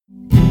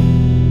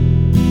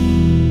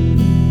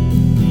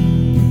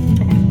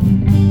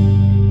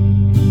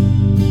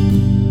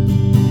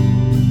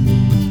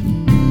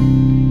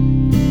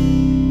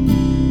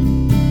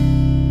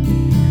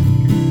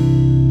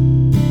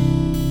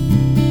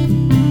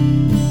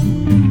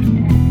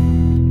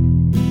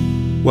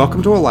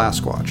Welcome to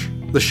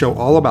Alasquatch, the show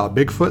all about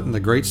Bigfoot in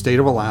the great state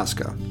of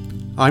Alaska.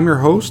 I'm your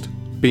host,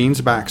 Beans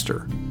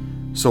Baxter.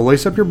 So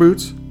lace up your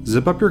boots,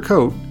 zip up your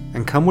coat,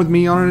 and come with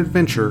me on an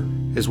adventure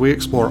as we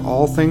explore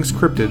all things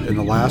cryptid in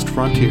the last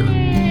frontier.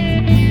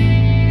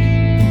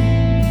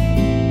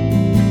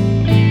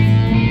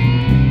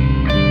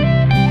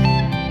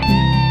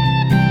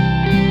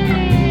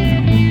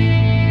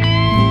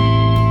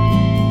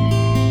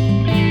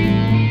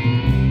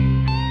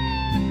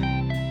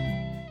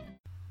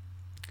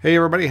 Hey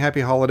everybody,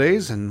 happy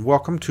holidays and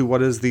welcome to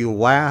what is the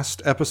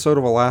last episode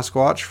of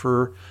Alasquatch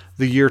for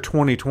the year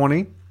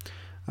 2020.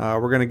 We're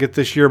going to get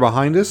this year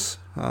behind us,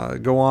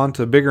 go on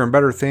to bigger and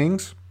better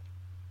things.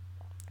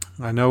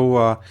 I know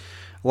a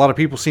lot of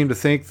people seem to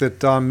think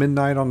that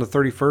midnight on the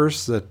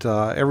 31st that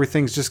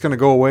everything's just going to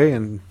go away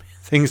and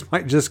things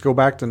might just go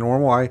back to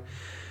normal.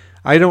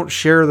 I don't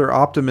share their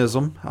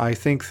optimism. I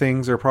think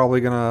things are probably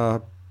going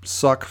to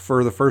suck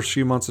for the first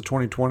few months of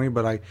 2020,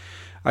 but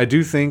I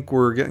do think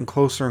we're getting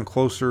closer and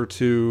closer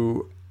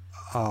to,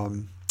 I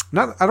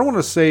don't want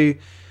to say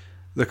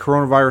the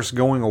coronavirus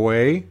going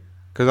away,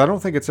 because I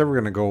don't think it's ever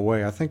going to go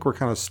away. I think we're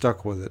kind of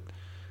stuck with it.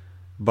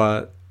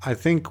 But I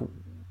think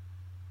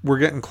we're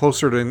getting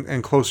closer to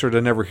and closer to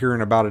never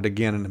hearing about it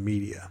again in the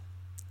media.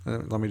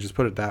 Let me just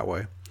put it that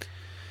way.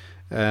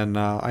 And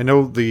I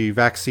know the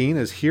vaccine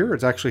is here.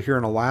 It's actually here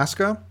in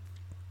Alaska.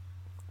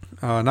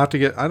 I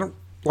don't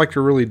like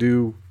to really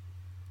do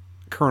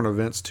current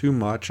events too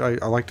much. I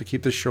like to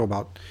keep this show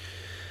about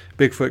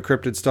Bigfoot,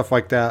 cryptid, stuff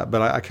like that,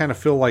 but I kind of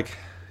feel like,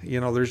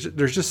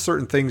 there's just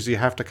certain things you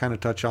have to kind of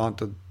touch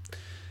on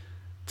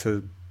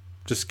to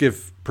just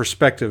give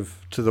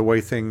perspective to the way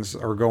things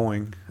are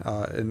going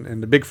in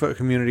the Bigfoot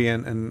community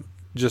and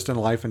just in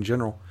life in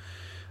general.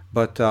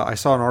 But I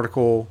saw an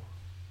article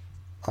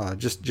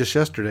just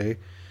yesterday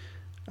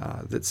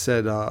that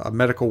said a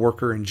medical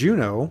worker in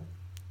Juneau,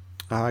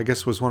 I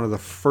guess was one of the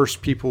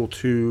first people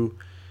to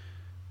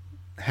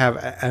have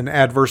an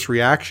adverse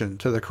reaction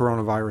to the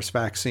coronavirus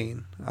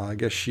vaccine. I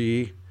guess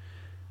it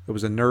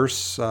was a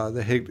nurse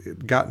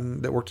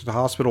that worked at the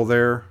hospital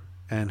there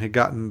and had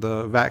gotten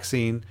the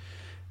vaccine,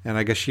 and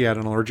I guess she had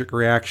an allergic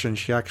reaction.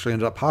 She actually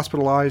ended up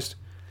hospitalized,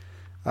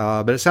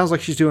 but it sounds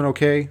like she's doing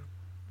okay.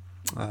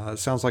 It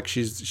sounds like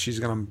she's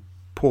going to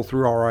pull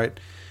through all right.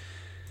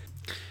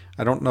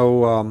 I don't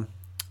know.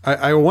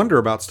 I wonder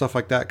about stuff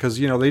like that because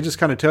they just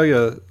kind of tell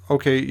you,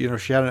 okay,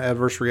 she had an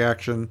adverse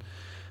reaction.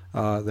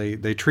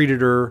 They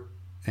treated her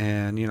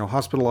and,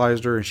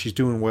 hospitalized her and she's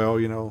doing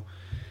well,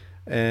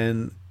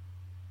 and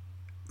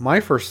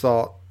my first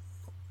thought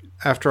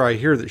after I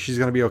hear that she's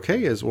going to be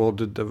okay is, well,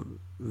 did the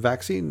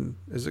vaccine,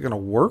 is it going to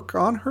work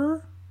on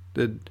her?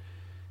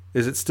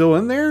 Is it still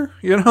in there?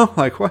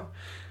 Like what,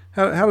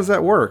 how does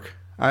that work?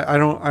 I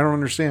don't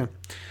understand.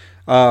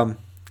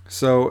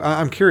 So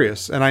I'm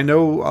curious. And I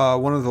know,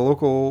 one of the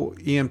local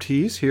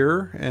EMTs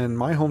here in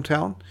my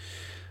hometown,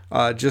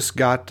 just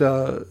got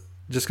the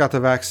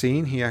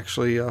vaccine. He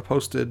actually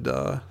posted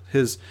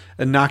his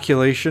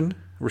inoculation,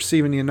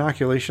 receiving the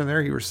inoculation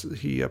there.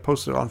 He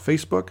posted it on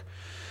Facebook.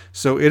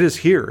 So it is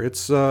here.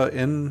 It's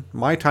in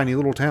my tiny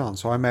little town.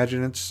 So I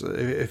imagine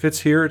if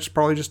it's here, it's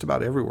probably just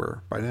about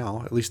everywhere by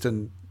now, at least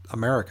in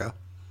America.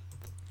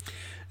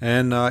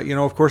 And,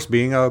 of course,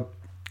 being a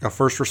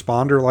first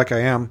responder like I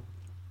am,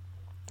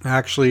 I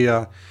actually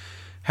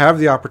have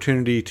the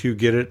opportunity to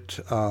get it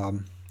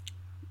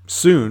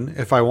soon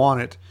if I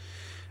want it.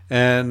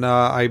 And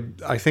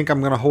I think I'm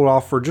going to hold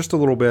off for just a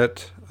little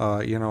bit.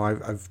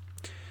 I've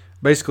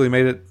basically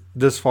made it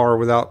this far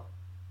without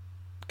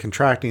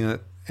contracting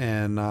it.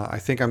 And I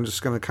think I'm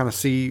just going to kind of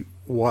see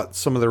what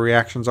some of the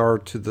reactions are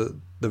to the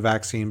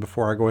vaccine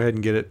before I go ahead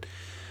and get it.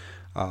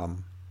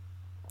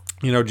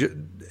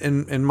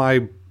 In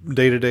my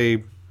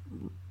day-to-day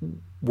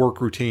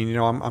work routine,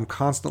 I'm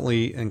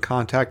constantly in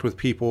contact with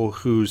people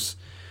whose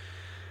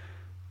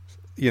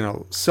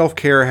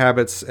self-care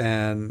habits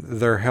and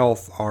their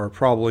health are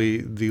probably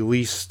the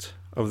least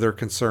of their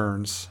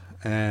concerns,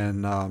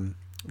 and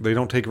they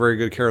don't take very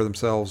good care of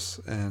themselves.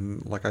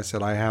 And like I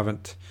said, I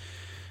haven't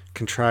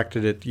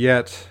contracted it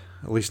yet,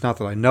 at least not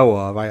that I know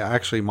of. I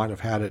actually might have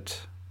had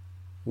it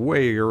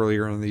way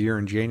earlier in the year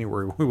in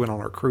January when we went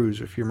on our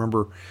cruise. If you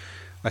remember,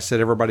 I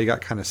said everybody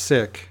got kind of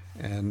sick,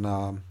 and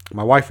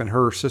my wife and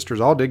her sisters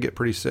all did get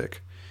pretty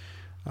sick.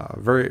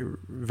 Very,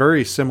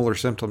 very similar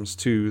symptoms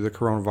to the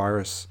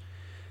coronavirus.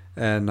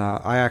 And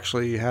I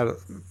actually had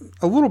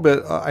a little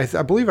bit, I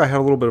believe I had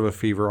a little bit of a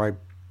fever. I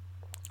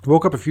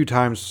woke up a few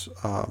times,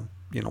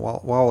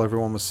 while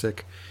everyone was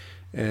sick.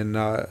 And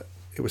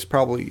it was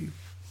probably,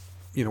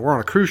 we're on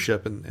a cruise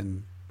ship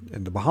in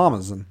the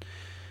Bahamas. And,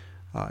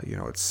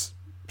 it's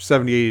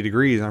 70, 80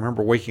 degrees. And I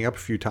remember waking up a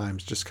few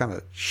times just kind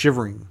of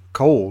shivering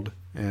cold.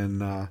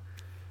 And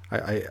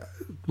I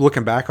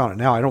looking back on it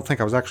now, I don't think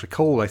I was actually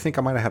cold. I think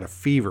I might have had a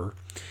fever.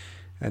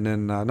 And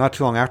then not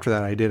too long after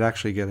that, I did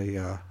actually get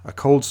a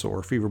cold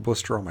sore, fever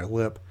blister on my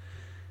lip.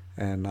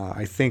 And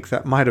I think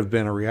that might have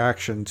been a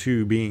reaction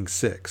to being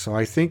sick. So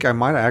I think I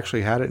might have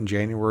actually had it in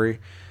January.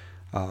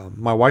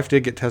 My wife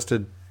did get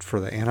tested for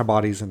the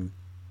antibodies, and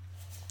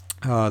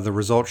The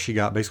results she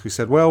got basically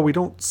said, well, we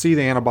don't see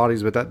the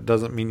antibodies, but that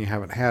doesn't mean you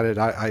haven't had it.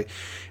 It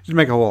didn't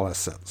make a whole lot of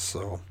sense.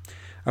 So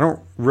I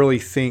don't really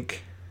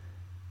think,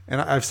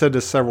 and I've said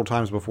this several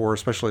times before,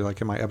 especially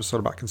like in my episode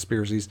about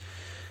conspiracies,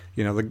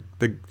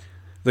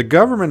 the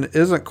government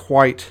isn't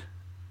quite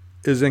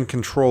as in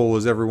control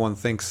as everyone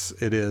thinks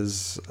it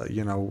is.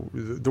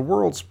 The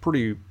world's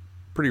pretty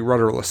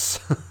rudderless.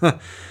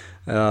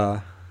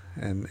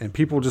 And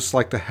people just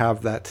like to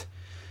have that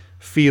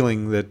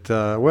feeling that,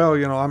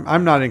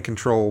 I'm not in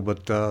control,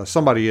 but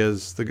somebody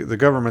is. The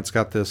government's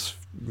got this,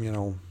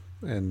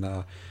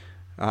 and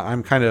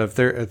I'm kind of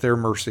at their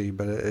mercy.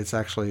 But it's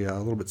actually a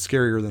little bit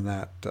scarier than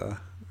that.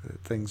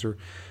 Things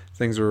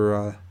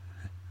are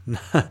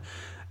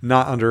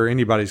not under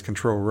anybody's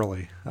control,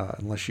 really,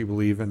 unless you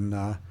believe in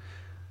a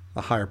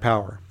higher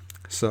power.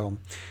 So,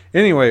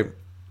 anyway,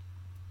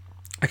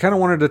 I kind of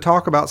wanted to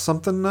talk about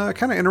something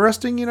kind of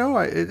interesting.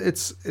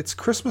 It's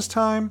Christmas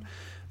time.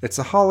 It's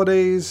the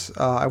holidays.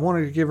 I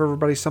wanted to give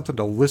everybody something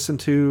to listen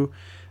to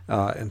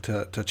and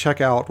to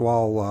check out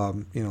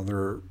while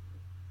they're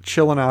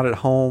chilling out at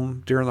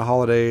home during the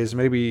holidays.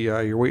 Maybe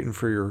you're waiting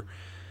for your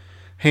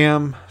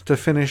ham to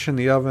finish in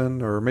the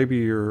oven, or maybe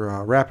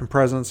you're wrapping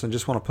presents and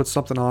just want to put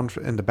something on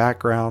in the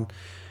background.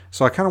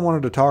 So I kind of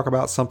wanted to talk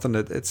about something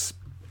that it's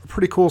a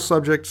pretty cool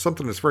subject,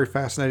 something that's very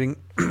fascinating,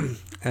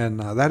 and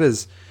that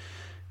is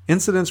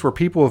incidents where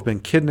people have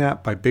been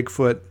kidnapped by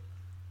Bigfoot.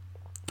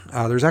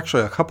 There's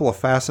actually a couple of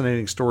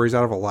fascinating stories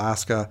out of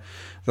Alaska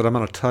that I'm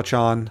going to touch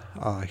on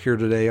here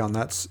today on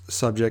that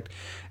subject.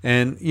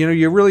 And,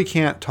 you really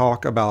can't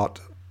talk about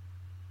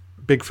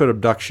Bigfoot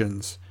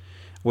abductions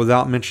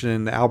without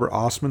mentioning the Albert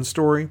Ostman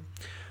story.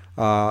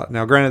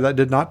 Now, granted, that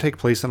did not take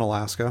place in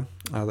Alaska.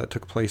 That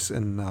took place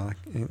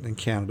in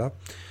Canada.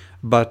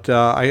 But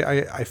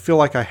I feel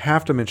like I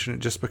have to mention it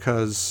just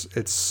because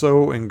it's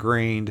so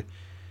ingrained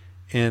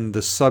in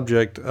the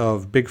subject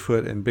of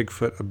Bigfoot and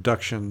Bigfoot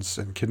abductions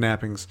and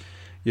kidnappings.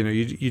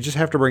 You just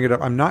have to bring it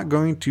up. I'm not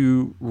going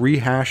to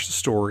rehash the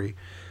story.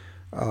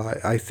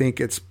 I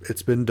think it's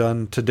been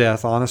done to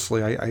death.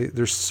 Honestly,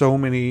 there's so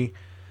many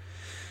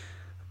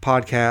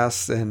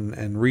podcasts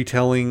and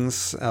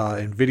retellings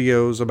and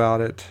videos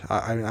about it.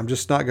 I'm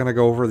just not going to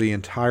go over the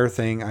entire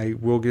thing. I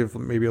will give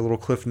maybe a little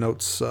Cliff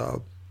Notes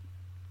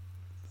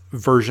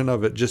version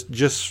of it,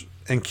 just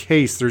in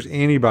case there's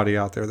anybody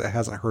out there that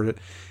hasn't heard it.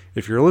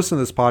 If you're listening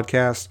to this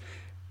podcast,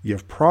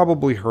 you've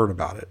probably heard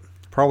about it,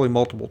 probably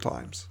multiple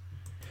times.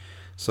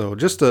 So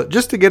just to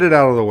get it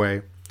out of the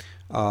way,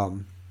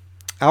 Albert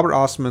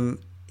Ostman,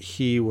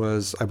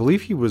 I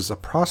believe he was a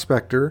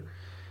prospector.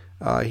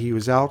 He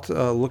was out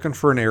looking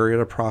for an area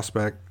to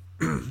prospect.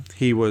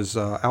 He was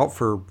out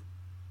for,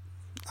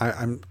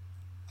 I'm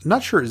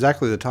not sure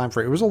exactly the time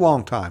frame. It was a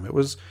long time. It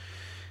was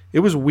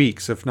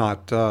weeks, if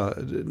not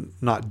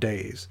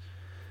days.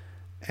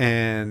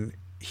 And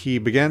he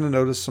began to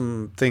notice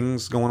some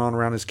things going on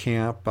around his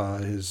camp.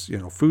 His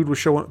food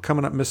was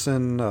coming up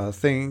missing.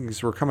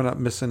 Things were coming up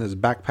missing. His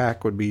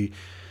backpack would be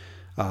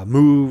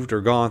moved or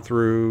gone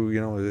through.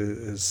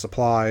 His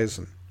supplies.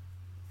 And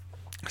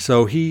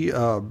so he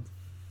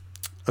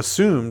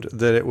assumed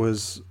that it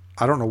was,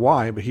 I don't know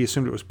why, but he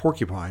assumed it was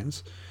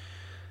porcupines.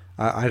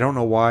 I don't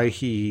know why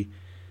he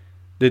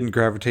didn't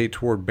gravitate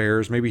toward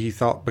bears. Maybe he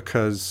thought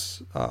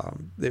because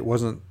it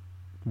wasn't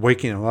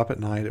waking him up at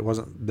night, it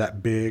wasn't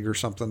that big or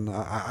something.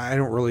 I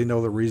don't really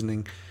know the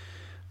reasoning.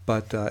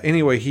 But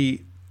anyway,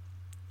 he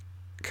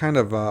kind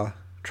of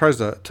tries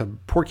to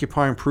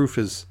porcupine-proof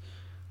his,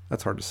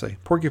 that's hard to say,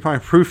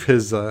 porcupine-proof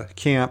his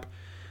camp.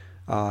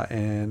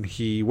 And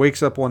he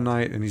wakes up one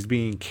night and he's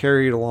being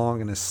carried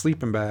along in his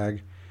sleeping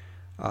bag.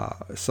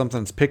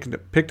 Something's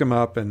picked him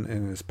up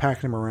and is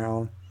packing him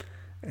around.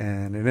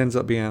 And it ends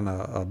up being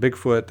a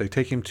Bigfoot. They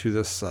take him to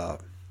this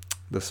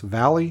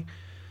valley,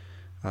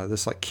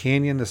 this like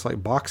canyon, this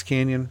like box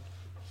canyon,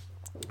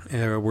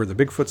 where the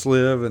Bigfoots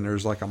live. And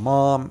there's like a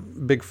mom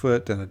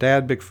Bigfoot and a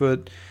dad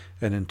Bigfoot,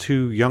 and then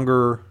two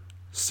younger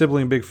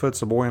sibling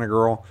Bigfoots, a boy and a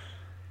girl.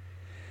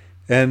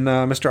 And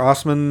Mr.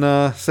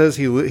 Ostman says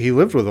he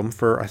lived with them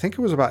for, I think it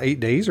was about 8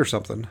 days or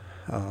something.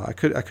 I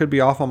could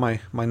be off on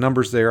my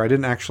numbers there. I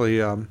didn't actually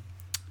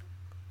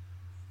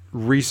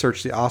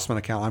research the Ostman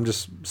account. I'm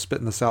just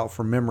spitting this out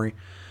from memory.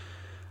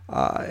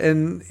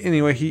 And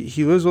anyway,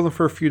 he lives with them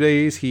for a few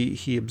days.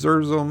 He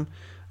observes them.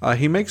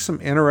 He makes some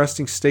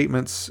interesting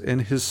statements in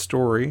his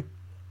story.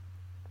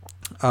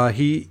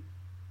 He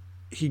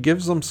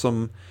gives them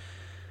some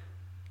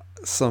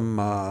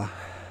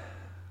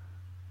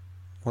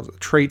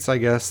traits, I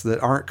guess, that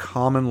aren't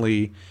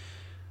commonly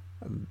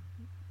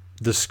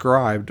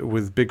described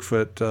with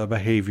Bigfoot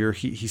behavior.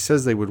 He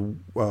says they would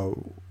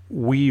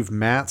weave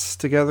mats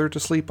together to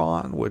sleep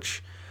on,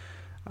 which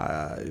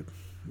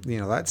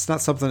that's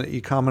not something that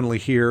you commonly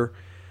hear.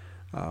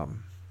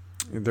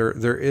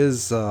 There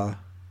is the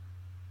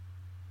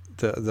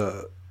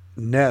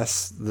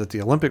nests that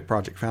the Olympic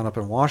Project found up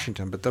in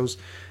Washington, but those,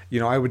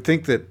 I would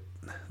think that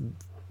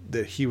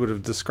he would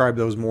have described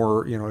those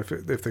more,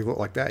 if they look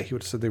like that, he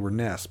would have said they were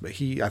nests. But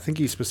I think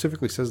he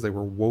specifically says they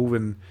were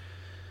woven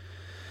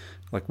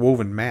like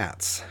woven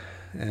mats,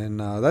 and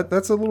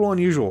that's a little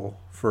unusual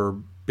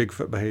for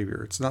Bigfoot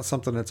behavior. It's not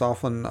something that's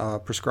often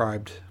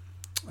prescribed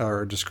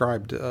or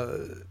described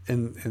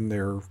in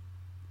their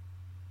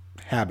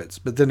habits.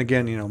 But then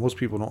again, most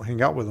people don't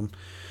hang out with them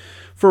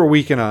for a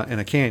week in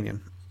a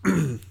canyon.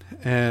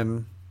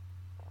 And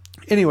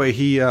anyway,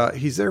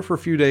 he's there for a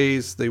few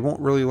days. They won't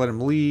really let him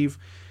leave.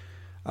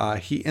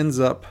 He ends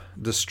up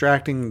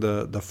distracting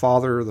the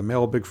father, the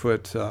male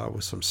Bigfoot,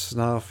 with some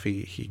snuff.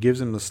 He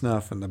gives him the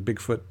snuff, and the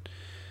Bigfoot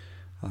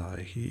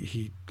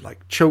he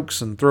like chokes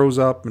and throws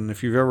up. And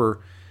if you've ever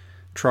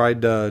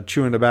tried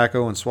chewing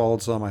tobacco and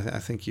swallowed some, I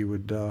think you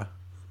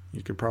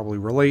could probably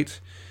relate.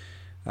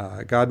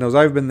 God knows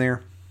I've been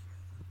there.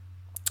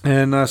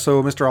 And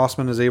so Mr.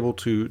 Osman is able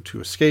to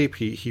escape.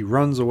 He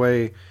runs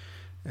away,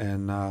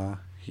 and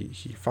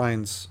he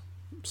finds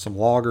some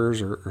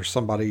loggers or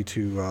somebody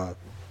to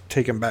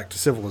take him back to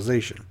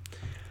civilization.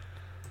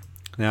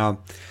 Now,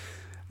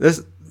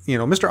 this,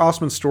 Mr.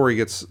 Osman's story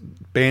gets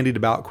bandied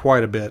about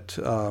quite a bit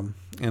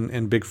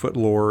in Bigfoot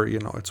lore.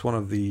 It's one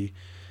of the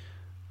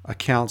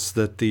accounts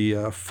that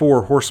the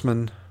four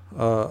horsemen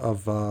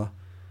of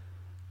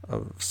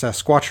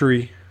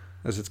Sasquatchery,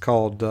 as it's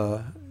called,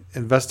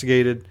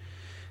 investigated.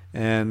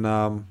 And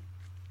from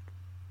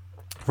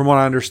what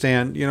I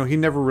understand, he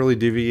never really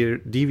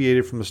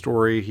deviated from the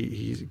story.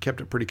 He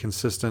kept it pretty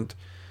consistent.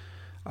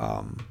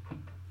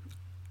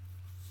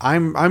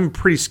 I'm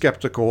pretty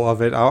skeptical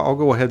of it. I'll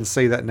go ahead and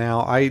say that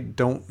now.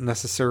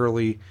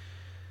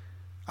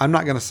 I'm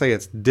not going to say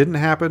it didn't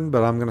happen,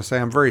 but I'm going to say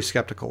I'm very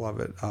skeptical of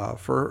it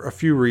for a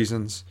few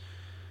reasons.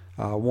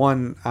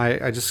 One,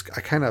 I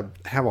kind of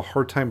have a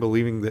hard time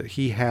believing that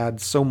he had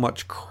so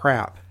much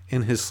crap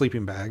in his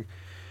sleeping bag.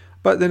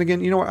 But then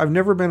again, I've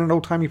never been an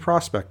old-timey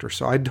prospector,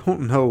 so I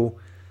don't know.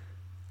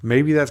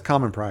 Maybe that's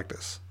common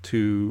practice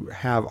to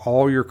have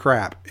all your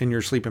crap in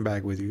your sleeping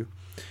bag with you.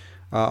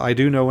 I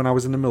do know when I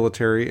was in the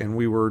military and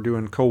we were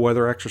doing cold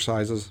weather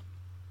exercises,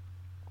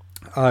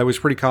 it was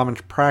pretty common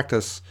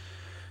practice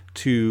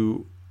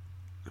to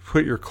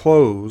put your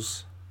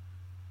clothes,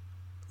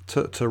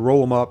 to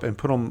roll them up and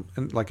put them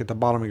in, like at the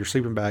bottom of your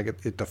sleeping bag,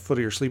 at the foot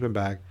of your sleeping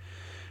bag.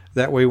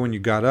 That way when you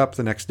got up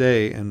the next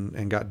day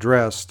and got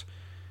dressed,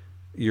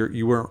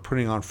 you weren't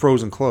putting on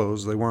frozen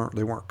clothes. They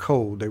weren't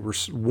cold. They were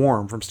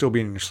warm from still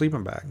being in your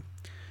sleeping bag.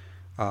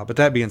 But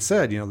that being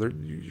said,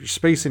 your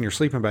space in your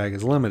sleeping bag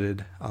is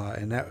limited,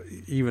 and that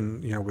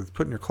even with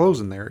putting your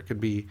clothes in there, it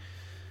could be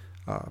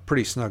a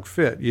pretty snug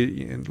fit.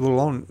 Let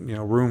alone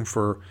room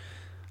for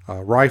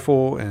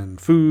rifle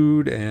and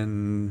food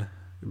and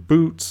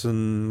boots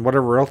and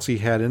whatever else he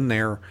had in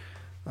there.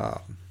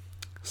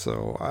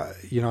 So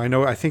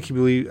I think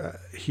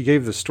he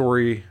gave the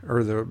story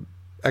or the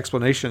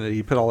explanation that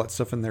he put all that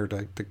stuff in there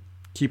to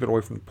keep it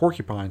away from the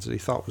porcupines that he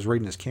thought was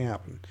raiding his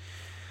camp. And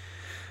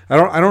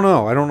I don't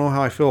know. I don't know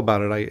how I feel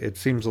about it. It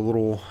seems a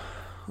little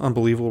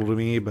unbelievable to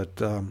me,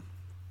 but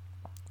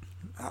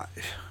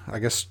I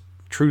guess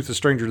truth is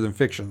stranger than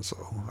fiction, so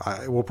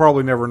we'll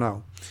probably never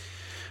know.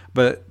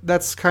 But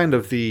that's kind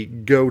of the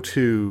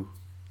go-to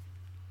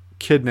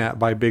kidnapped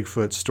by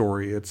Bigfoot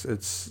story. It's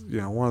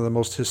one of the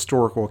most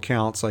historical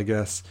accounts, I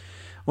guess,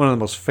 one of the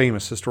most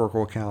famous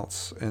historical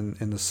accounts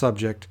in the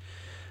subject.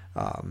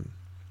 And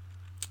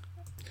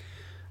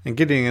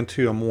getting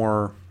into a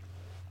more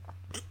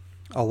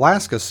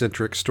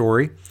Alaska-centric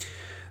story.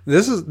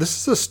 This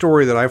is a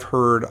story that I've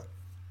heard.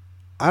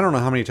 I don't know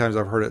how many times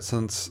I've heard it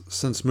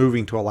since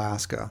moving to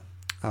Alaska.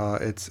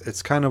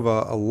 It's kind of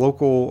a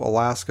local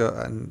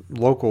Alaska, and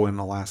local in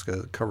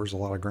Alaska covers a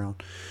lot of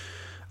ground.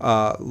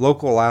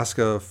 Local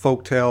Alaska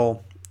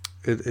folktale.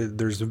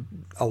 There's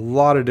a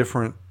lot of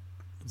different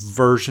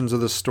versions of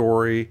the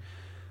story.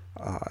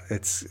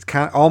 It's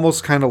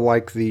almost kind of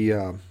like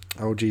the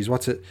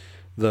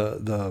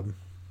the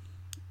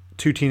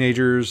two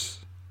teenagers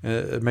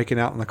making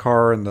out in the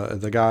car, and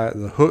the guy,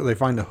 the hook, they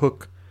find the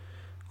hook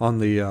on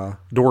the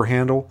door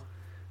handle.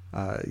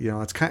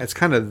 It's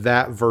kind of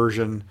that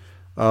version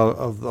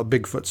of a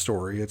Bigfoot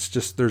story. It's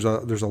just there's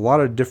a lot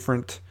of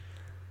different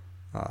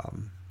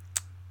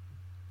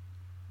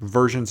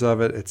versions of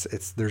it.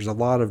 There's a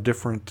lot of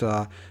different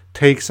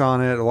takes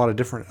on it. A lot of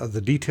different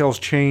the details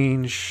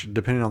change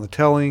depending on the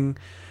telling.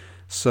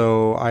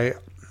 So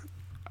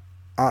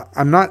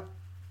I'm not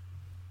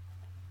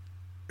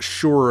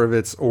sure of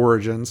its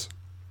origins.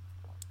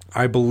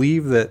 I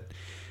believe that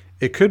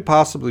it could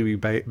possibly be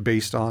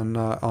based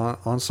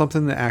on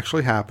something that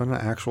actually happened,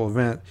 an actual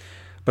event.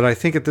 But I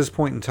think at this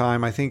point in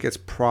time, I think it's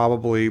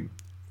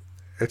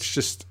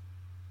just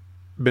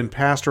been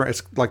passed around.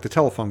 It's like the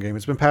telephone game.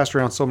 It's been passed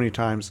around so many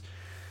times.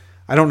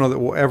 I don't know that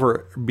we'll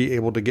ever be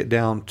able to get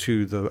down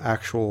to the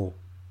actual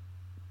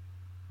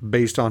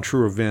based on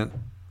true event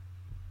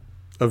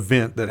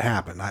that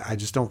happened. I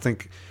just don't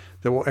think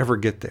that we'll ever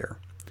get there.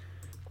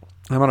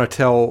 I'm going to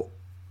tell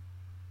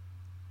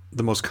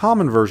the most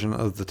common version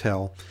of the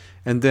tale,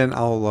 and then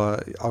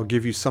I'll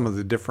give you some of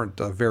the different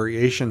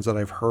variations that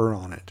I've heard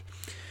on it.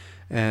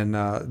 And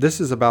this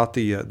is about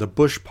the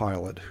bush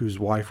pilot whose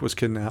wife was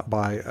kidnapped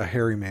by a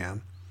hairy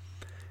man.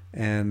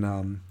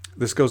 And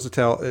this goes to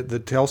tell, the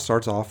tale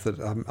starts off that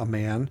a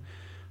man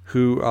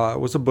who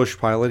was a bush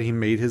pilot, he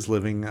made his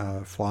living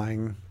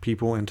flying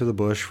people into the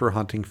bush for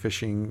hunting,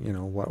 fishing,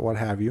 what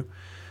have you.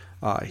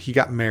 He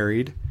got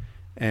married,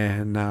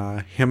 and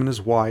him and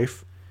his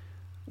wife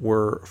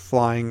were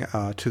flying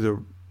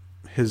to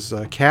his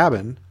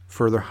cabin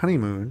for their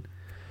honeymoon,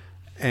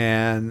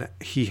 and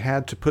he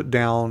had to put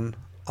down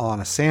on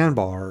a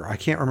sandbar. I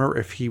can't remember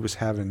if he was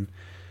having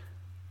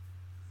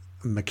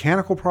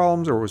mechanical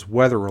problems or it was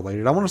weather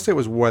related. I want to say it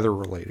was weather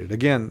related.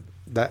 Again,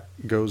 that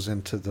goes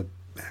into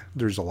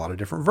there's a lot of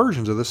different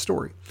versions of this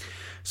story.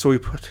 So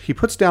he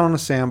puts down on a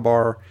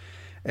sandbar,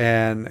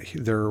 and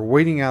they're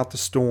waiting out the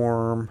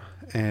storm,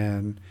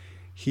 and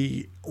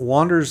he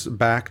wanders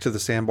back to the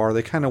sandbar.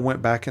 They kind of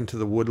went back into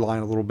the wood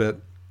line a little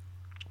bit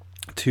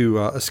to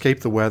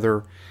escape the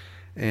weather,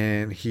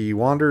 and he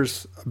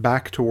wanders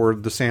back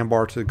toward the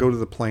sandbar to go to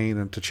the plane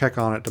and to check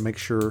on it to make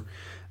sure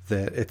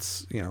that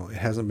it's, it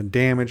hasn't been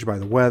damaged by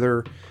the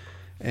weather.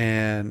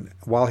 And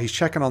while he's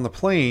checking on the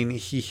plane,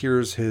 he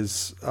hears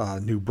his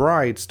new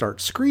bride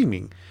start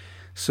screaming.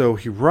 So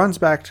he runs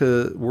back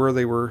to where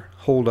they were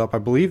holed up. I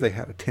believe they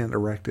had a tent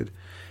erected.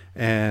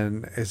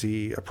 And as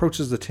he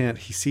approaches the tent,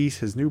 he sees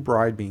his new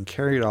bride being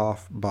carried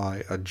off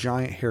by a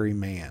giant hairy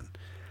man.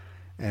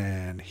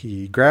 And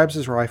he grabs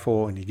his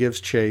rifle and he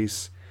gives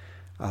chase,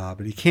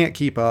 but he can't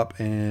keep up,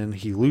 and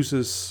he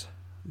loses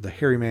the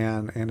hairy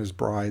man and his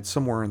bride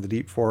somewhere in the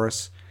deep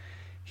forest.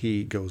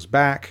 He goes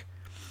back.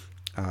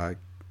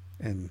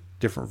 In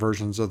different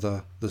versions of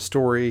the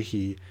story,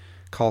 he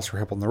calls for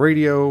help on the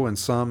radio, and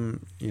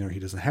some, he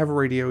doesn't have a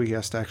radio. He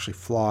has to actually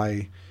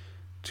fly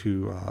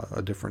to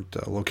a different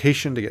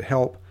location to get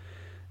help.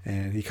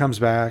 And he comes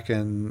back,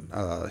 and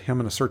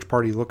him and a search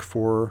party look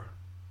for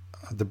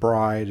the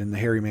bride and the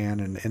hairy man,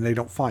 and they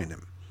don't find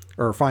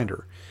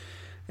her.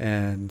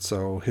 And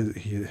so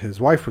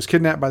his wife was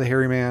kidnapped by the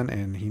hairy man,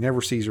 and he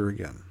never sees her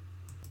again.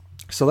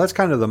 So that's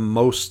kind of the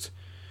most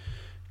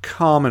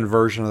common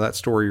version of that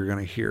story you're going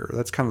to hear.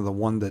 That's kind of the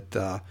one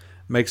that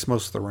makes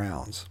most of the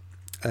rounds.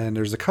 And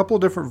there's a couple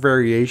of different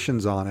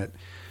variations on it.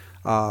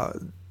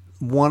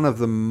 One of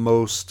the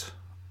most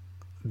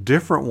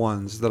different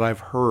ones that I've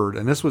heard,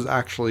 and this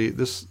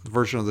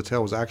version of the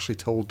tale was actually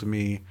told to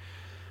me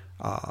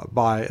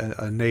by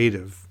a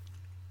native,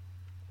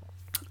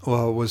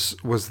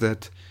 was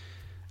that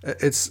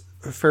it's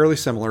fairly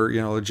similar.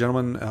 A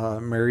gentleman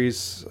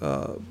marries,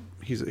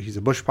 he's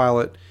a bush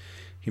pilot.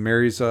 He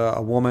marries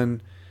a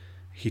woman.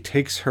 He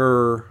takes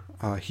her.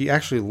 He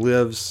actually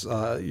lives,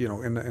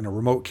 in a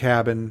remote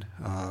cabin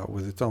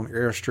with its own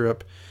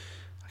airstrip,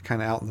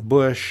 kind of out in the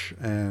bush.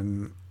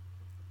 And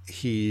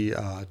he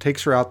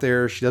takes her out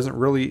there. She doesn't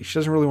really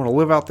want to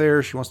live out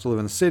there. She wants to live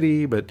in the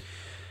city, but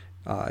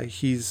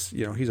he's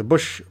a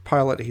bush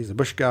pilot. He's a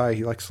bush guy.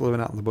 He likes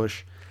living out in the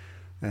bush.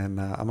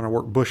 And I'm going to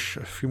work bush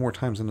a few more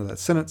times into that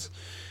sentence.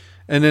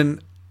 And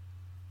then,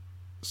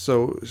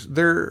 so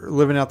they're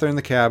living out there in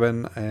the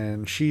cabin,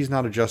 and she's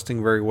not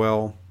adjusting very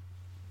well.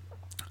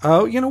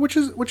 Which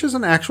is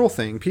an actual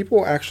thing.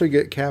 People actually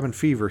get cabin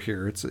fever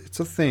here. It's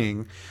a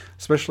thing,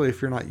 especially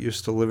if you're not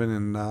used to living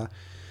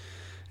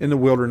in the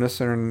wilderness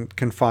or in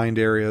confined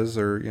areas,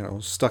 or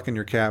stuck in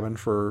your cabin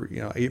for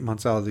 8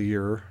 months out of the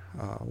year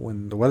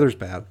when the weather's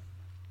bad.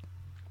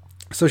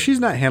 So she's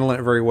not handling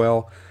it very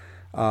well.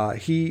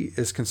 He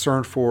is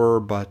concerned for her,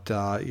 but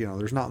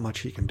there's not much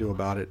he can do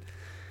about it.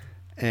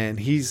 And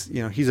he's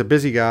a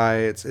busy guy.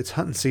 It's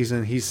hunting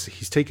season.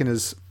 He's taking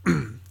his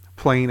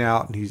plane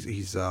out, and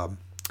he's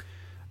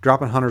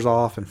dropping hunters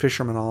off and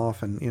fishermen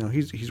off, and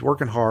he's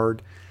working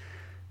hard.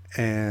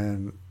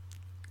 And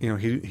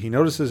he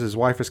notices his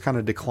wife is kind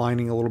of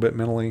declining a little bit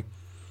mentally.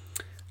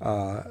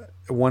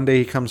 One day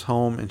he comes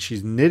home, and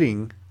she's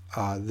knitting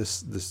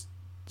this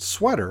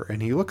sweater,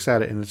 and he looks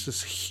at it, and it's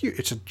just huge.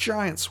 It's a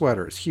giant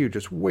sweater. It's huge.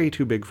 It's way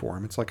too big for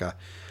him. It's like a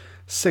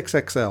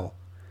 6XL.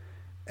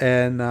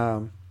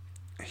 And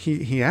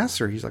he asks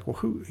her, he's like, well,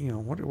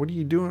 what are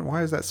you doing?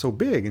 Why is that so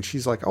big? And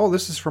she's like, oh,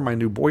 this is for my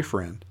new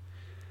boyfriend.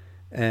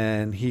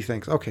 And he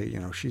thinks, okay,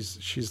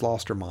 she's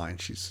lost her mind.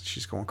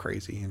 She's going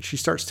crazy. And she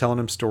starts telling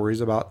him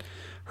stories about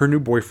her new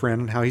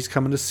boyfriend and how he's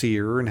coming to see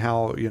her, and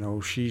how,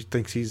 she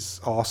thinks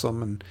he's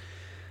awesome, and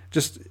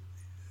just,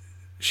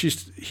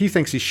 he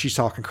thinks she's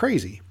talking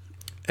crazy.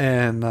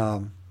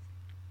 And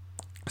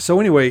so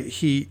anyway,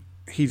 he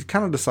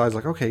kind of decides,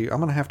 like, okay,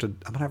 I'm gonna have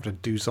to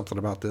do something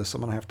about this.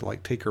 I'm gonna have to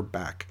take her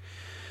back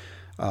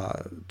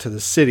to the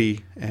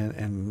city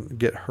and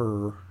get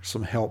her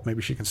some help.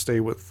 Maybe she can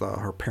stay with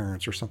her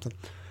parents or something.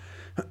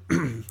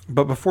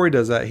 But before he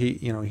does that,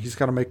 he's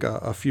got to make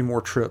a few more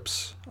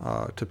trips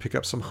to pick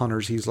up some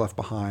hunters he's left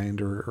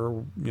behind,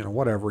 or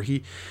whatever.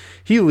 He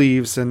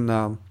leaves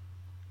and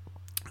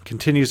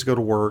continues to go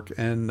to work,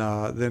 and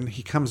then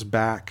he comes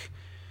back.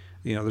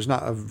 There's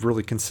not a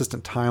really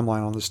consistent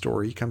timeline on the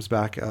story. He comes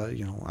back, I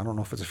don't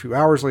know if it's a few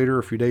hours later or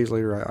a few days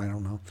later. I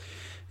don't know.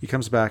 He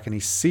comes back, and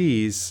he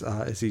sees,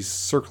 as he's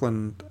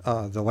circling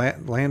the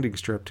landing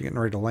strip to getting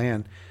ready to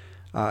land,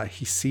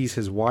 he sees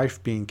his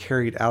wife being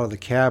carried out of the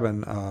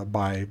cabin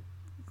by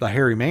the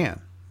hairy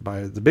man.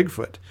 by the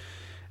Bigfoot.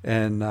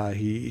 And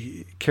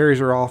he carries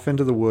her off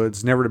into the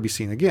woods, never to be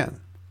seen again.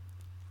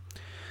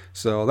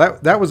 So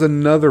that was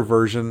another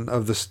version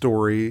of the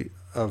story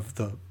of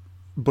the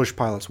bush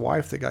pilot's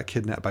wife that got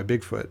kidnapped by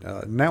Bigfoot.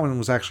 And that one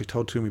was actually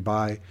told to me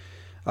by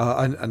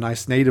a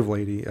nice native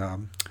lady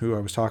who I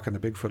was talking to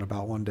Bigfoot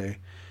about one day.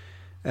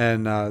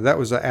 And that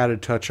was an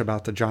added touch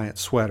about the giant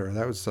sweater.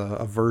 That was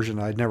a version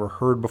I'd never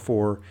heard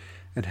before,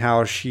 and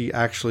how she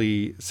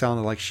actually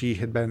sounded like she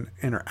had been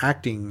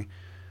interacting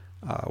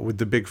with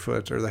the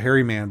Bigfoot or the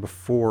hairy man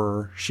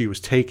before she was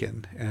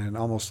taken, and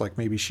almost like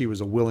maybe she was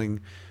a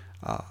willing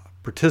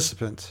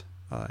participant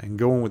in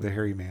going with the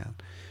hairy man.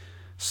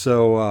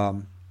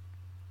 So,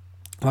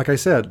 like I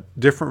said,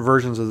 different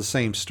versions of the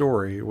same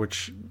story,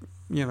 which,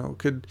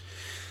 could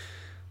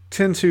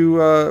tend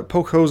to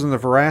poke holes in the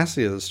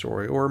veracity of the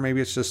story. Or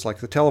maybe it's just like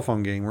the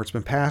telephone game where it's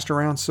been passed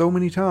around so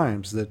many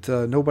times that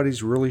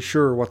nobody's really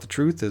sure what the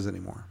truth is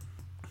anymore.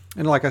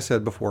 And like I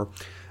said before,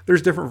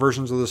 there's different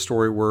versions of the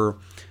story where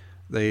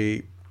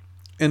they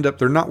end up,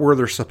 they're not where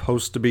they're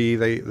supposed to be.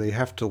 They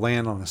have to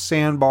land on a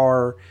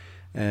sandbar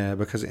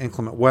because of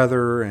inclement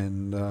weather,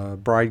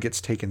 and bride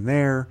gets taken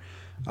there.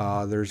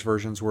 There's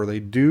versions where they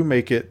do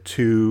make it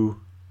to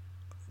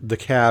the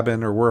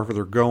cabin or wherever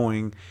they're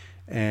going,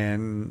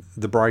 and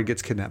the bride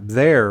gets kidnapped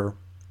there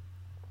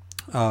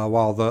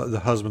while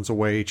the husband's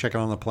away checking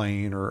on the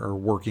plane or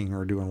working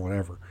or doing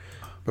whatever.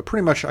 But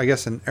pretty much, I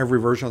guess, in every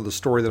version of the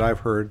story that I've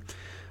heard,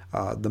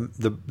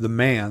 the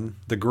man,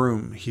 the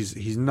groom,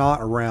 he's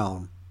not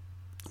around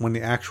when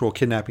the actual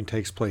kidnapping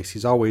takes place.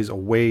 He's always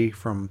away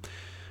from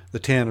the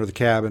tent or the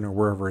cabin or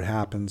wherever it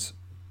happens,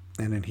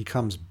 and then he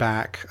comes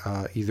back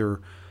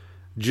either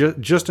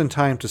just in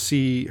time to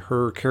see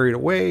her carried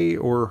away,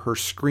 or her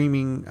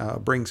screaming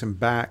brings him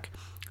back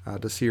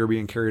to see her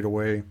being carried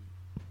away.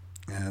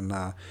 And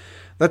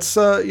that's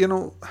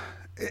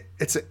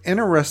it's an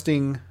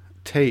interesting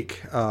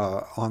take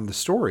on the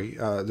story.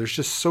 There's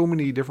just so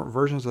many different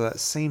versions of that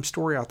same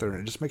story out there, and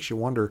it just makes you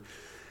wonder,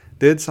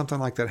 did something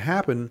like that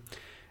happen?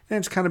 And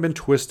it's kind of been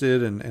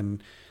twisted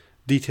and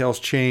details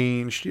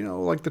changed,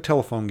 like the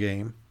telephone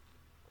game.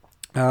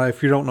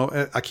 If you don't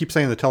know, I keep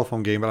saying the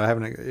telephone game, but I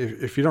haven't.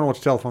 If you don't know what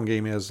the telephone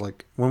game is,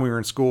 like when we were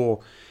in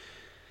school,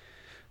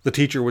 the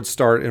teacher would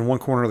start in one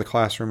corner of the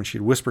classroom and she'd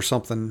whisper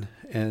something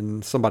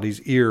in somebody's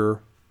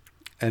ear,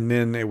 and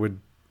then it would,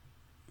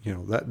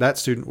 that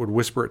student would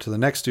whisper it to the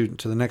next student,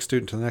 to the next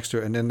student, to the next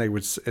student, and then they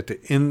would, at the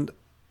end,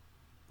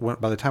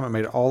 by the time it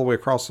made it all the way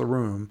across the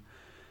room,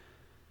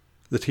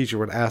 the teacher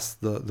would ask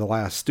the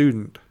last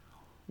student,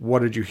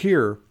 "What did you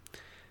hear?"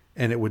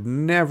 And it would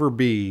never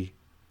be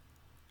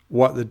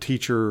what the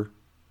teacher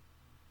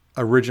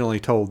originally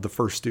told the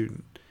first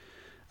student.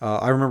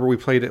 I remember we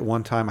played it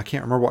one time. I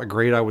can't remember what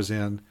grade I was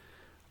in,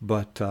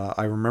 but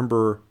I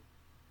remember,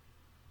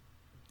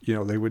 she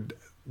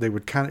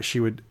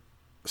would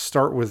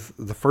start with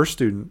the first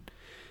student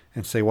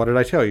and say, "What did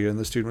I tell you?" And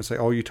the student would say,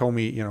 "Oh, you told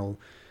me,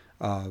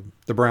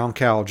 the brown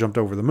cow jumped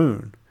over the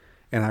moon."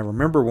 And I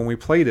remember when we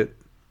played it,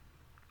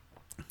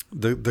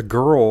 the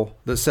girl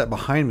that sat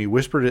behind me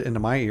whispered it into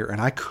my ear,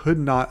 and I could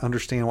not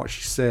understand what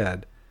she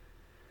said.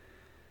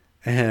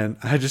 And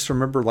I just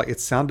remember,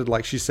 it sounded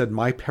like she said,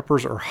 "My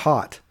peppers are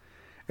hot."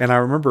 And I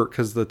remember,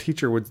 because the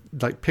teacher would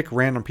pick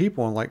random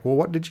people and "Well,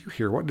 what did you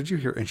hear? What did you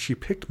hear?" And she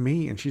picked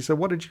me and she said,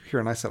 "What did you hear?"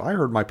 And I said, "I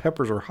heard my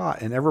peppers are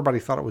hot." And everybody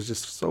thought it was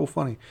just so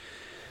funny.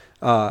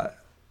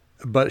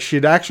 But she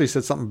had actually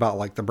said something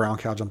about the brown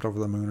cow jumped over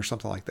the moon or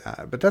something like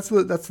that. But that's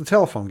the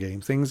telephone game.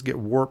 Things get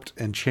warped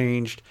and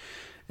changed,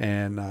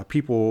 and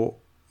people,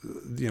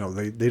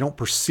 they don't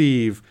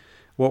perceive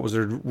what was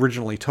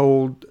originally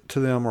told to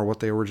them or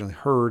what they originally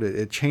heard.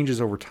 It changes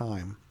over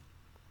time.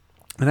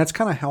 And that's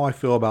kind of how I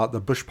feel about the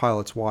bush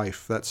pilot's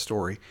wife, that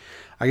story.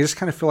 I just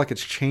kind of feel like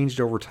it's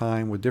changed over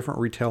time with different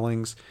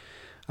retellings,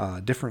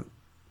 different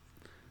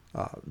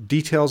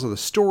details of the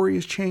story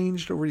has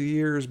changed over the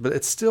years, but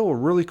it's still a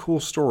really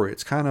cool story.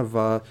 It's kind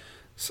of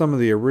some of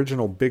the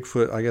original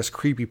Bigfoot, I guess,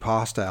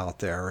 creepypasta out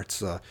there.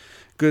 It's a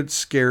good,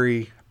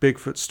 scary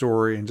Bigfoot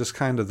story, and just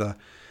kind of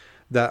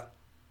that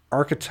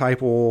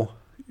archetypal,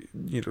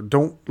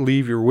 don't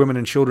leave your women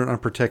and children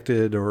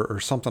unprotected, or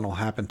something will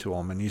happen to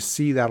them. And you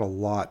see that a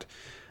lot,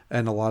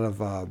 and a lot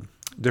of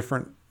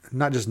different,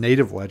 not just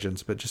native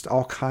legends, but just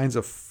all kinds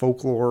of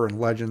folklore and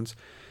legends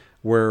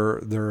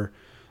where the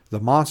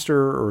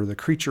monster or the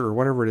creature or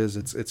whatever it is,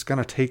 it's going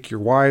to take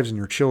your wives and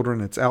your children.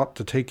 It's out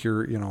to take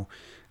your,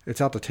 it's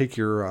out to take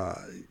your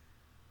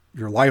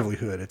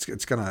livelihood.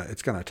 It's going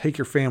to take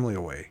your family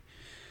away.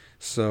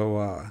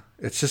 So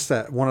it's just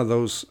that one of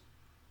those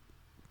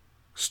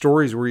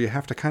stories where you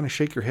have to kind of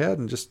shake your head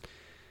and just,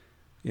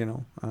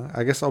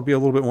 I guess I'll be a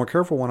little bit more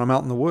careful when I'm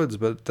out in the woods,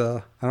 but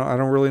I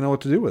don't really know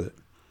what to do with it.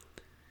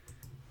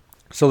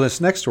 So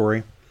this next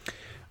story,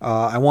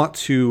 I want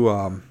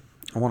to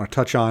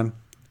touch on.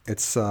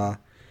 It's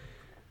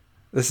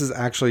this is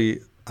actually,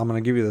 I'm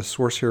going to give you the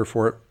source here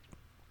for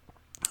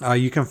it.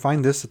 You can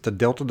find this at the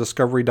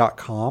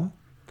deltadiscovery.com,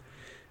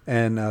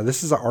 and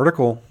this is an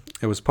article.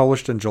 It was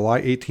published in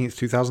July 18th,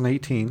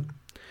 2018.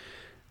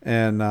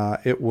 and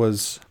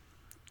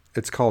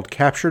it's called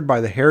Captured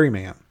by the Hairy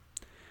Man.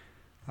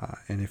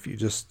 And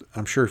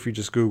I'm sure if you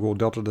just Google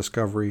Delta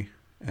Discovery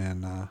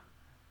and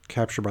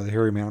Captured by the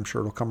Hairy Man, I'm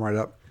sure it'll come right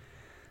up.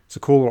 It's a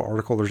cool little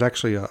article. There's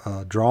actually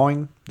a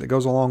drawing that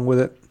goes along with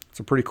it. It's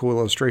a pretty cool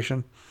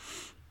illustration.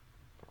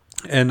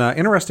 And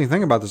interesting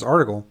thing about this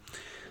article,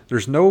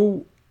 it's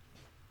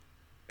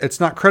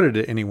not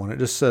credited to anyone. It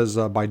just says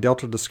by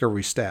Delta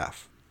Discovery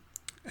staff.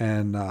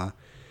 And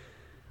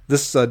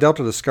this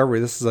Delta Discovery,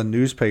 this is a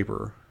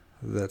newspaper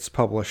that's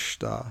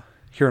published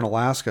here in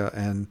Alaska,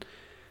 and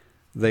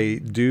they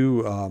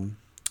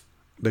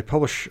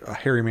publish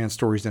hairy man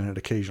stories in it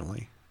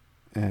occasionally,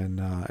 and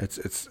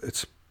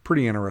it's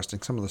pretty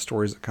interesting, some of the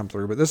stories that come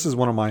through. But this is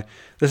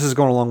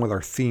going along with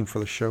our theme for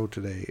the show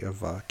today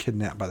of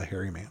Kidnapped by the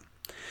Hairy Man.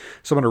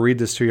 So I'm going to read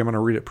this to you. I'm going to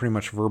read it pretty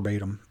much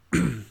verbatim.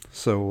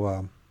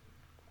 So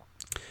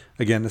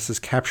again, this is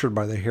Captured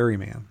by the Hairy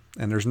Man,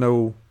 and there's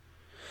no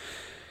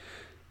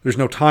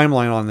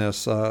timeline on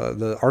this.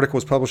 The article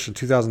was published in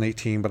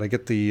 2018, but I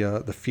get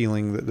the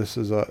feeling that this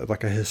is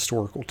like a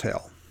historical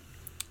tale.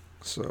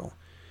 So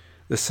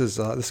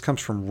this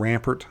comes from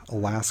Rampart,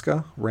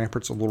 Alaska.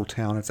 Rampart's a little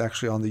town. It's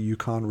actually on the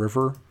Yukon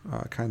River,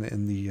 kind of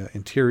in the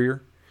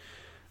interior.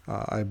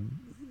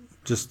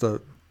 Just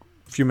a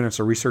few minutes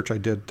of research I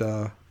did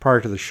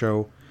prior to the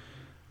show.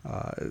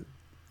 It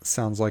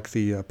sounds like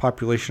the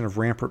population of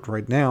Rampart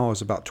right now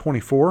is about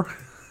 24.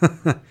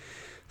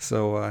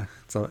 So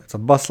it's a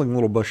bustling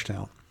little bush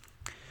town.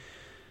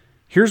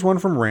 Here's one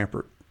from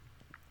Rampart.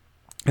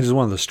 It is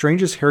one of the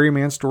strangest hairy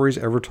man stories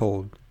ever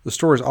told. The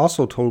story is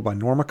also told by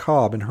Norma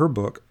Cobb in her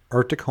book,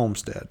 Arctic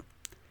Homestead.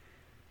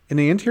 In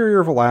the interior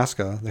of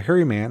Alaska, the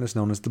hairy man is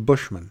known as the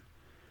Bushman.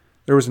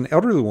 There was an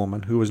elderly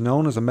woman who was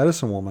known as a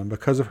medicine woman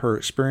because of her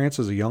experience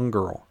as a young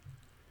girl.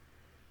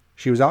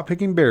 She was out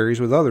picking berries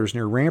with others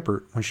near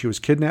Rampart when she was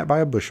kidnapped by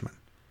a Bushman.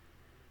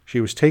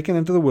 She was taken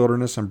into the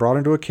wilderness and brought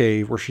into a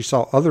cave where she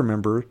saw other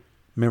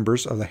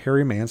members of the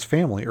hairy man's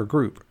family or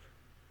group.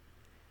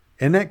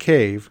 In that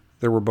cave,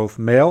 there were both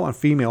male and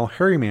female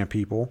hairy man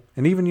people,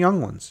 and even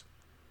young ones.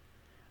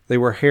 They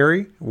were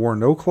hairy, wore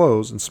no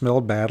clothes, and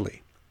smelled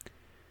badly.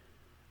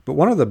 But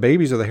one of the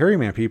babies of the hairy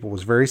man people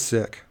was very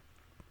sick.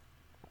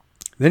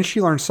 Then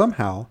she learned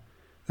somehow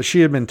that she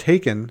had been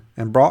taken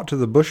and brought to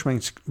the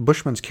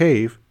Bushman's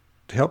cave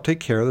to help take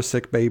care of the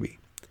sick baby.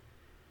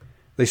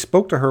 They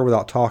spoke to her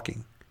without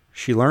talking.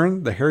 She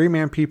learned the hairy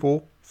man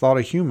people thought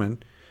a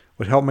human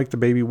would help make the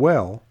baby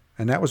well,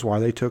 and that was why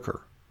they took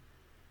her.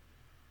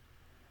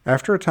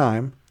 After a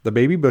time, the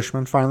baby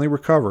Bushman finally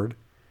recovered,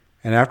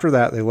 and after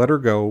that they let her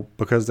go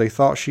because they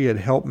thought she had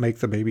helped make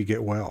the baby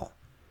get well.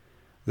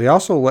 They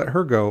also let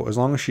her go as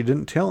long as she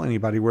didn't tell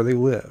anybody where they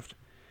lived.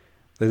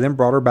 They then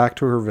brought her back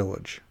to her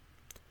village.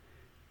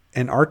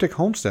 In Arctic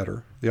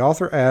Homesteader, the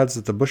author adds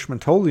that the Bushmen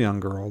told the young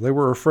girl they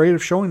were afraid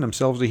of showing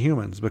themselves to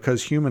humans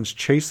because humans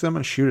chase them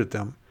and shoot at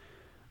them.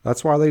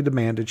 That's why they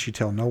demanded she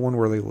tell no one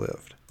where they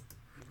lived.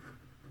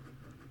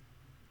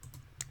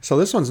 So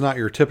this one's not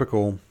your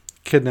typical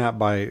kidnapped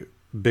by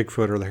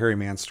Bigfoot or the hairy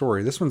man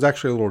story. This one's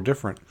actually a little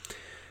different.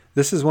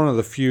 This is one of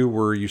the few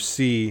where you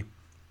see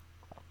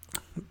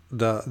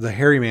the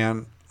hairy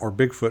man or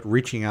Bigfoot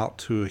reaching out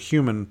to a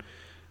human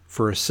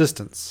for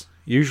assistance.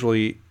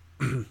 Usually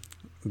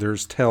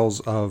there's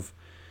tales of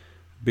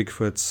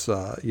Bigfoot's,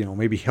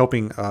 maybe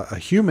helping a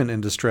human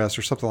in distress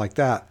or something like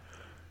that.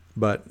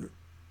 But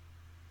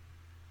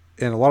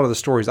in a lot of the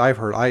stories I've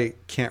heard, I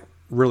can't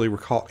really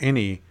recall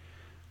any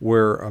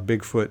where a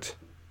Bigfoot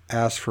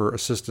asked for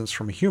assistance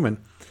from a human.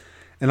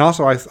 And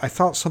also, I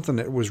thought something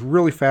that was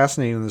really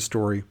fascinating in the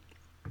story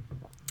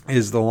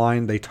is the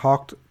line they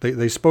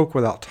spoke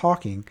without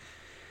talking.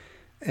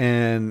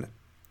 And,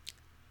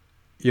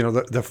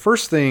 the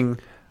first thing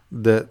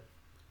that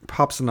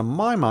pops into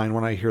my mind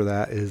when I hear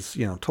that is,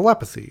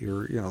 telepathy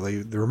or,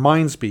 they're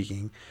mind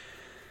speaking.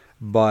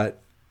 But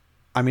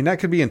I mean, that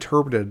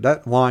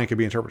line could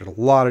be interpreted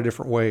a lot of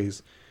different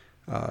ways.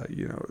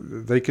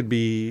 They could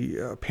be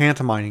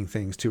pantomiming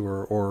things to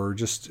her or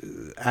just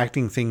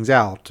acting things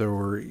out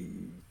or,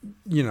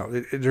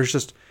 there's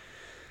just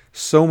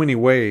so many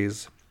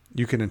ways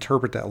you can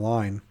interpret that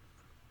line.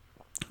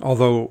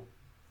 Although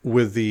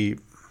with the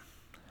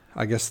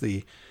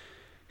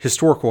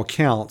historical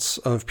accounts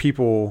of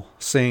people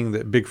saying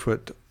that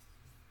Bigfoot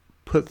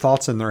put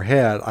thoughts in their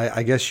head,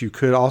 I guess you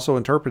could also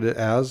interpret it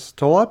as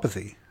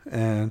telepathy.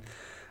 And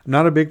I'm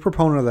not a big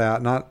proponent of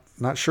that.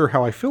 Not sure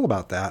how I feel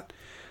about that,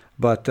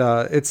 but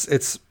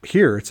it's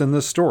here. It's in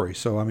this story.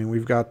 So I mean,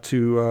 we've got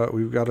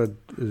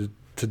to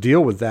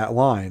deal with that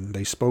line.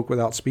 They spoke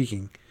without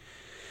speaking.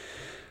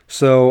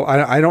 So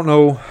I don't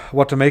know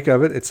what to make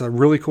of it. It's a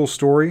really cool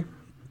story.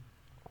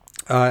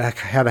 It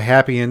had a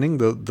happy ending.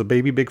 The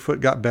baby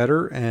Bigfoot got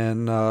better,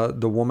 and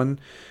the woman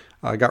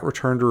got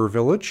returned to her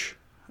village.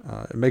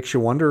 It makes you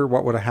wonder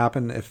what would have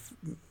happened if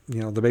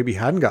the baby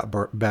hadn't got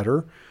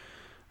better.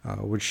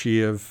 Would she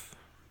have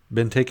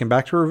been taken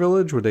back to her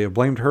village? Would they have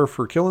blamed her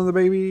for killing the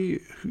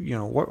baby?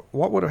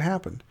 What would have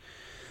happened?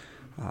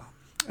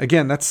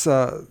 Again, that's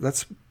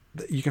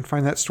you can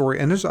find that story,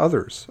 and there's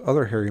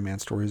other hairy man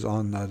stories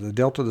on the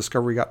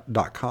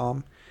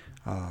deltadiscovery.com.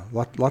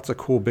 Lots of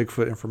cool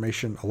Bigfoot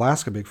information,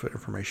 Alaska Bigfoot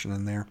information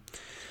in there.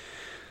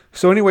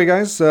 So anyway,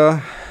 guys,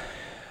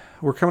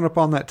 we're coming up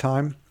on that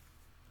time.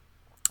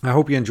 I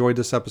hope you enjoyed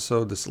this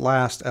episode, this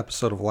last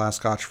episode of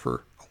Alaskatch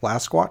for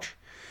Alaskatch.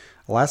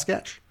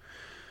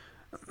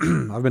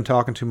 I've been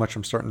talking too much.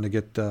 I'm starting to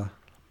get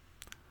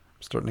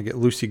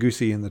loosey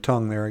goosey in the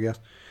tongue there, I guess.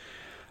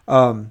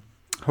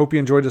 Hope you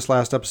enjoyed this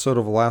last episode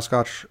of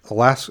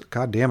Alaskatch.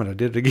 God damn it, I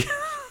did it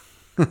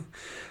again.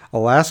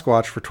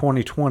 Alaskatch for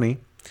 2020.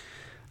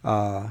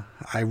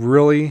 I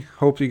really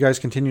hope you guys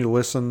continue to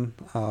listen.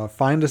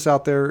 Find us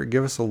out there.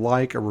 Give us a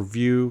like, a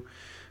review.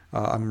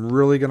 I'm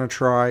really going to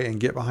try and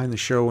get behind the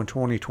show in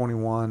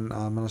 2021.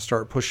 I'm going to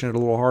start pushing it a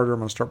little harder. I'm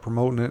going to start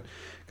promoting it.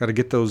 Got to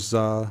get those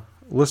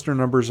listener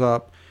numbers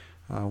up.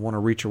 I want to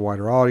reach a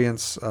wider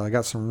audience. I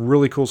got some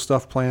really cool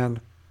stuff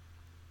planned.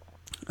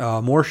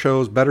 More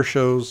shows, better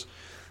shows,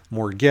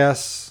 more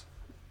guests,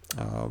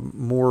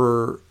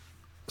 more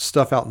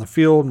stuff out in the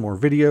field, more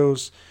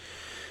videos.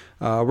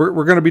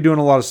 We're going to be doing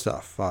a lot of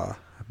stuff,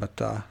 but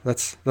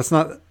that's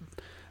not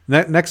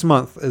next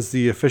month is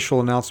the official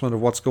announcement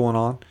of what's going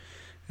on,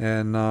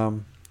 and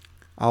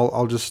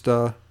I'll just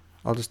tell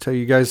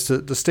you guys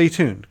to stay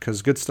tuned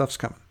because good stuff's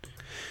coming.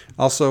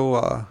 Also,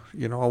 I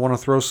want to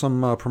throw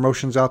some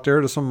promotions out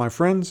there to some of my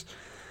friends.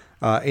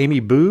 Amy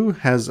Boo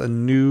has a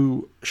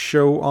new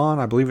show on.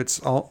 I believe it's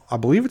only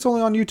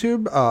on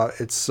YouTube.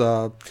 It's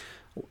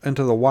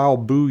Into the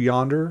Wild Boo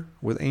Yonder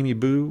with Amy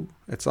Boo.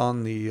 It's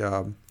on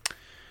the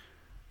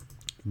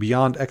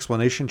Beyond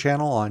Explanation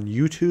channel on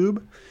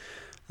YouTube.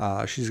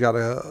 She's got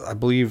I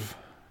believe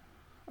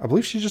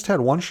she just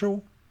had one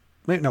show.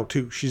 Maybe, no,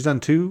 two. She's done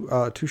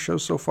two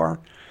shows so far.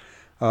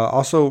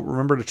 Also,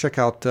 remember to check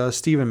out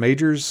Stephen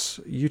Major's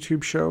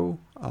YouTube show,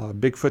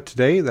 Bigfoot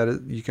Today.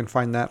 You can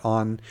find that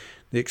on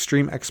the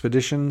Extreme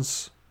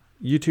Expeditions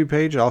YouTube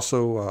page.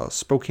 Also,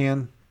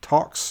 Spokane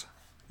Talks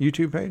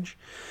YouTube page.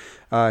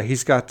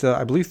 He's got,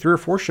 I believe, 3 or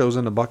 4 shows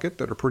in the bucket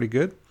that are pretty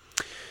good.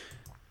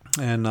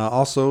 And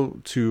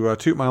also, to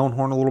toot my own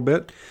horn a little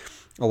bit,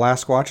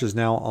 Alaskatch is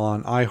now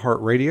on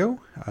iHeartRadio.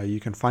 You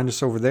can find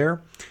us over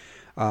there.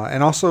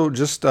 And also,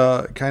 just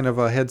kind of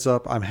a heads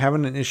up, I'm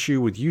having an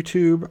issue with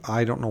YouTube.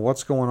 I don't know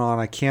what's going on.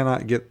 I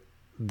cannot get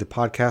the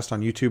podcast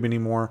on YouTube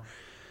anymore.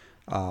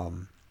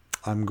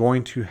 I'm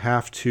going to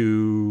have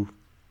to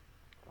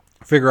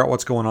figure out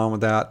what's going on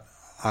with that.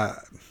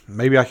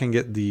 Maybe I can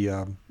get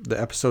the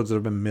episodes that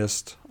have been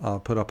missed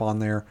put up on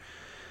there.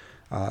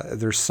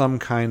 There's some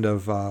kind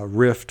of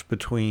rift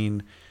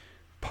between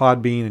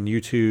Podbean and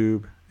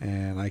YouTube,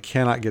 and I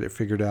cannot get it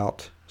figured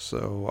out.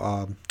 So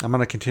I'm going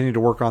to continue to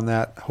work on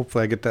that.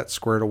 Hopefully I get that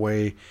squared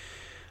away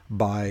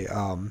by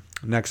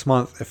next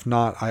month. If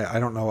not, I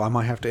don't know. I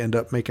might have to end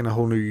up making a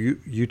whole new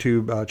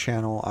YouTube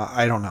channel.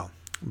 I don't know.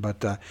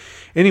 But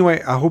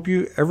anyway, I hope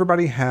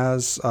everybody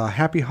has a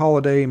happy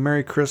holiday,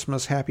 Merry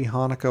Christmas, Happy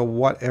Hanukkah,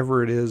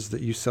 whatever it is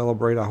that you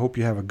celebrate. I hope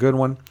you have a good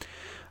one.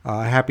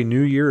 Happy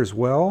New Year as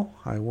well.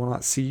 I will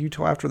not see you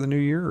till after the New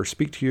Year or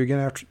speak to you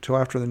again till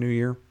after the New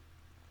Year.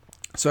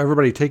 So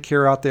everybody take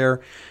care out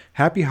there.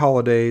 Happy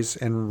holidays,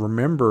 and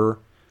remember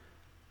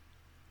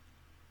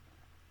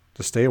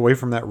to stay away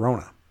from that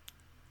Rona.